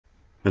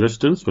Hello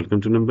students,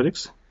 welcome to number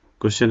X.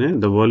 Question है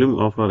the volume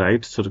of a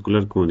right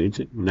circular cone is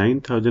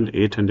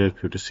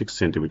 9856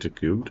 centimeter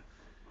cubed.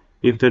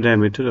 If the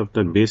diameter of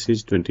the base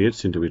is 28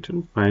 centimeter,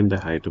 find the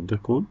height of the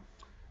cone,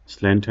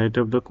 slant height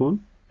of the cone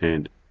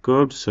and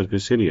curved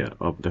surface area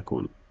of the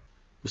cone.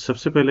 तो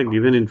सबसे पहले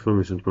given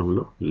information को हम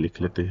लोग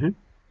लिख लेते हैं.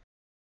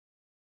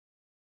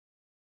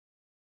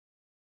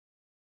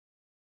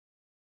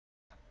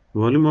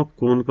 Volume of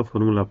cone का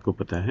फॉर्मूला आपको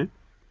पता है,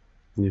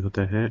 ये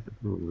होता है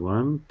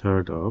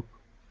 1/3 of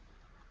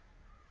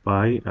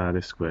pi are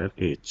square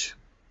H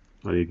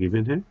और ये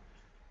गिवन है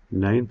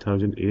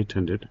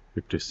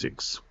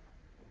 9856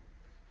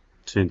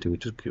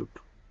 सेंटीमीटर क्यूब.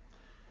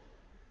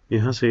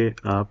 यहाँ से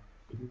आप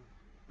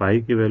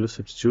पाई की वैल्यू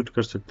सब्स्टिट्यूट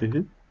कर सकते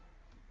हैं.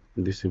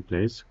 This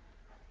implies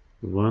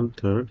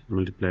 1/3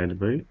 multiplied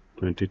by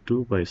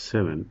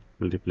 22/7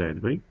 multiplied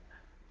by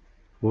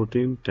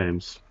 14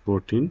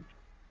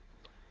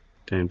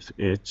 times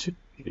h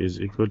is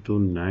equal to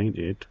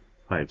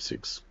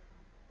 9856.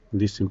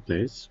 This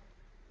implies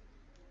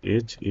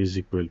h is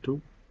equal to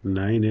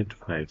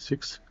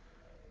 9856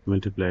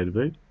 multiplied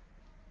by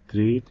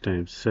 3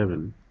 times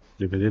 7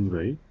 divided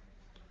by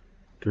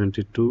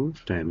 22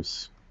 times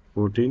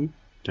 14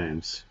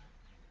 times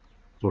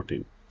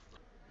 14.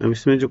 अब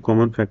इसमें जो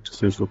कॉमन फैक्टर्स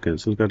हैं उसको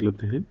कैंसिल कर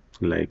लेते हैं.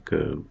 लाइक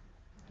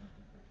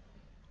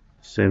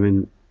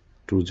 7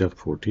 2 जा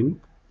 14.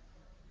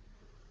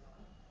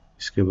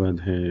 इसके बाद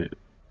है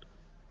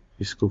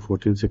इसको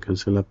 14 से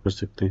कैंसिल आप कर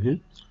सकते हैं.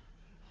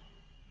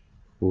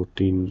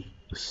 14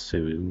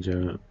 7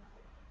 जा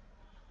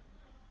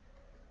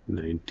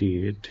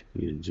 98,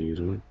 ये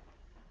 0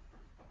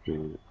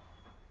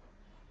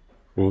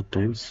 4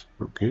 टाइम्स.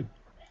 ओके,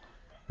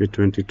 फिर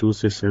 22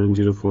 से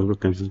 704 को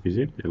कैंसिल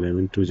कीजिए.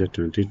 11 2 जा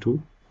 22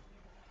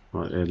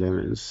 और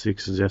 11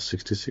 6 जा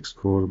 66,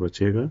 4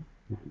 बचेगा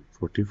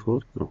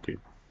 44. ओके,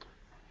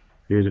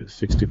 फिर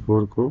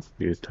 64 को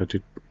ये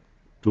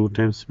 32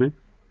 टाइम्स में,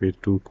 फिर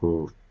 2 को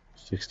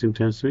 16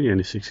 टाइम्स में,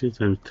 यानी 16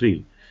 times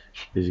 3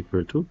 is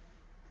equal to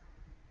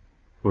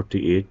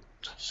 48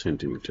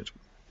 centimetre.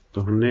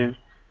 तो हमने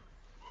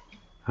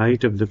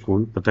हाइट ऑफ द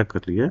कोन पता कर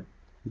लिया,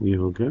 ये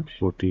हो गया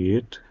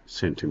 48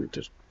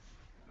 सेंटीमीटर.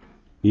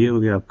 ये हो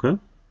गया आपका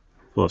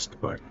फर्स्ट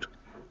पार्ट.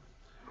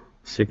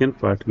 सेकेंड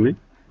पार्ट में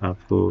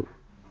आपको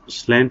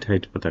स्लैंट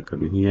हाइट पता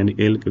करनी है, यानी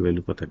एल की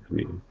वैल्यू पता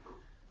करनी है.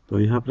 तो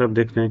यहाँ पर आप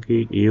देख रहे हैं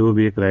कि ये वो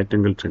भी एक राइट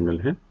एंगल ट्रायंगल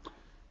है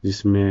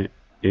जिसमें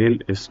L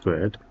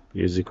square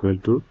is equal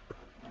to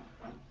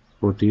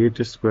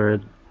 48 square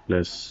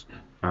plus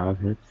are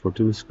है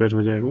 14 स्क्वायर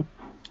हो जाएगा.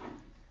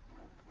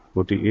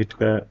 48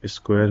 का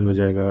स्क्वायर हो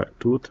जाएगा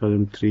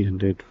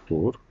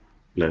 2304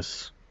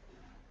 प्लस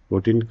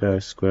 14 का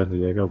स्क्वायर हो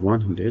जाएगा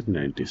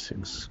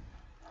 196.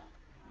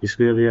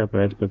 इसको यदि आप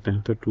ऐड करते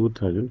हैं तो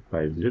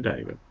 2500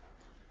 आएगा.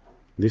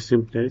 This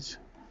implies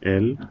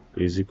L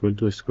is equal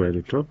to square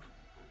root of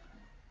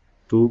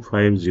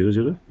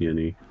 2500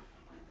 यानी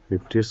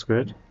 50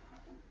 स्क्वायर,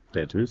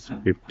 दैट मीन्स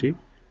 50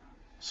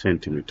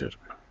 सेंटीमीटर.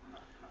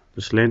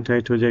 तो स्लैंट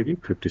हाइट हो जाएगी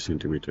 50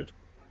 सेंटीमीटर.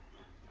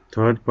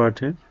 थर्ड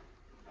पार्ट है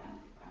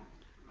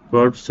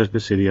curve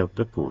surface area of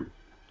the cone.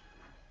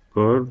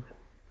 Curve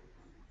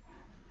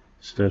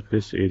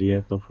surface area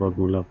का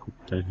फॉर्मूला आपको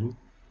पता है,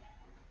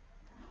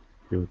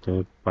 ये होता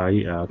है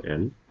पाई R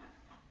L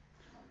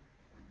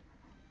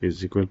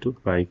is equal to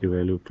पाई की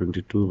वैल्यू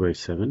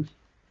 22/7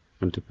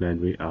 मल्टीप्लाइड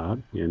बाई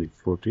आर यानी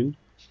 14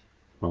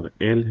 और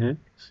एल है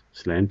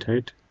स्लैंट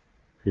हाइट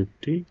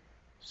 50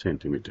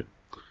 सेंटीमीटर.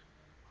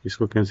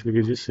 इसको कैंसिल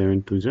कीजिए.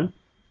 7 2 जा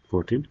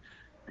 14,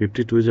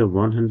 52 जा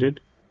 100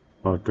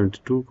 और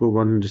 22 को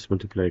 100 से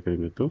मल्टीप्लाई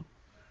करेंगे तो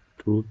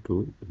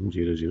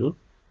 2200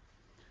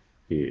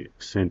 ये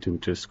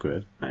सेंटीमीटर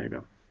स्क्वायर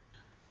आएगा.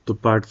 तो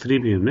पार्ट 3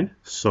 भी हमने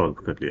सॉल्व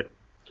कर लिया.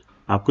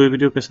 आपको ये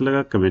वीडियो कैसा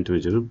लगा कमेंट में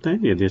जरूर बताएं.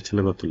 यदि अच्छा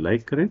लगा तो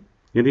लाइक करें.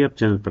 यदि आप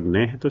चैनल पर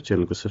नए हैं तो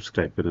चैनल को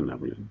सब्सक्राइब करना ना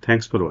भूलें.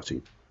 Thanks for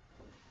watching.